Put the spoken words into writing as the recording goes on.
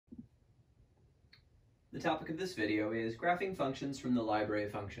The topic of this video is graphing functions from the library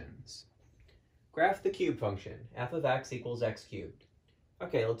of functions. Graph the cube function, f of x equals x cubed.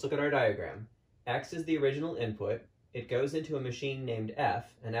 Okay, let's look at our diagram. X is the original input, it goes into a machine named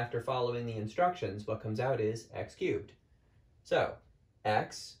f, and after following the instructions, what comes out is x cubed. So,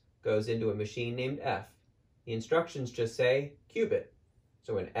 x goes into a machine named f. The instructions just say cube it.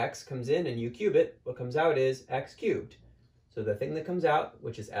 So when x comes in and you cube it, what comes out is x cubed. So the thing that comes out,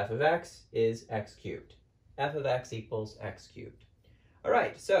 which is f of x, is x cubed. F of x equals x cubed. All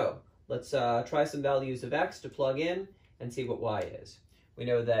right, so let's try some values of x to plug in and see what y is. We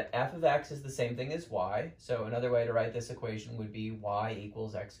know that f of x is the same thing as y, so another way to write this equation would be y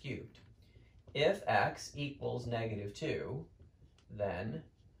equals x cubed. If x equals -2, then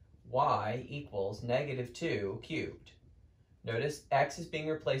y equals -2 cubed. Notice x is being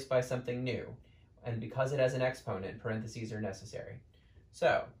replaced by something new, and because it has an exponent, parentheses are necessary.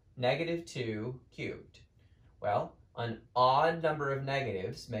 So, -2 cubed. Well, an odd number of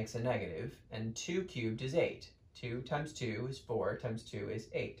negatives makes a negative, and 2 cubed is 8. 2 times 2 is 4 times 2 is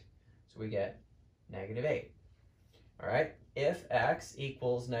 8. So we get -8. All right, if x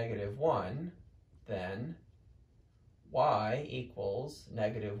equals -1, then y equals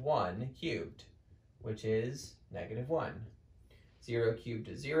 -1 cubed, which is -1. 0 cubed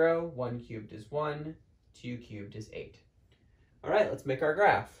is 0, 1 cubed is 1, 2 cubed is 8. All right, let's make our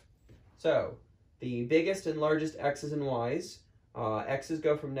graph. So, the biggest and largest x's and y's, x's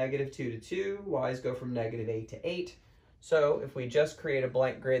go from -2 to 2, y's go from -8 to 8. So if we just create a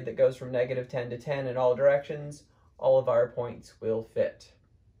blank grid that goes from -10 to 10 in all directions, all of our points will fit.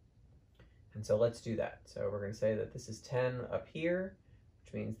 And so let's do that. So we're going to say that this is 10 up here,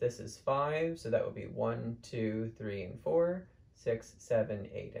 which means this is 5. So that would be 1, 2, 3, and 4, 6, 7,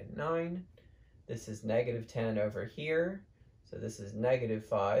 8, and 9. This is -10 over here. So this is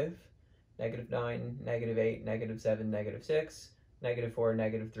 -5. -9, -8, -7, -6, -4,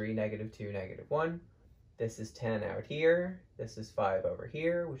 -3, -2, -1. This is 10 out here. This is 5 over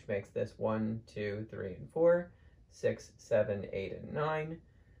here, which makes this 1, 2, 3, and 4, 6, 7, 8, and 9.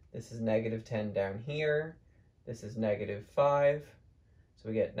 This is -10 down here. This is -5. So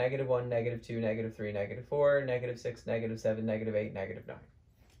we get -1, -2, -3, -4, -6, -7, -8, -9.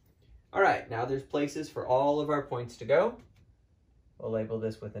 All right, now there's places for all of our points to go. We'll label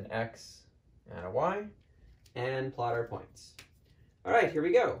this with an X and a Y, and plot our points. All right, here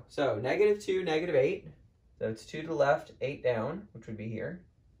we go. So -2, -8, so it's 2 to the left, 8 down, which would be here.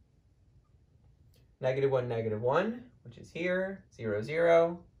 -1, -1, which is here, 0,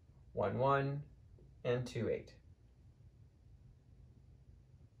 0, 1, 1, and 2, 8.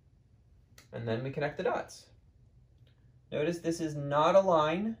 And then we connect the dots. Notice this is not a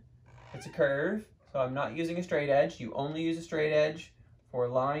line, it's a curve, so I'm not using a straight edge. You only use a straight edge for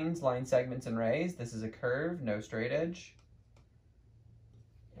lines, line segments, and rays. This is a curve, no straight edge.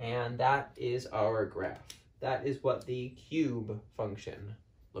 And that is our graph. That is what the cube function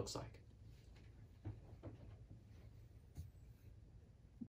looks like.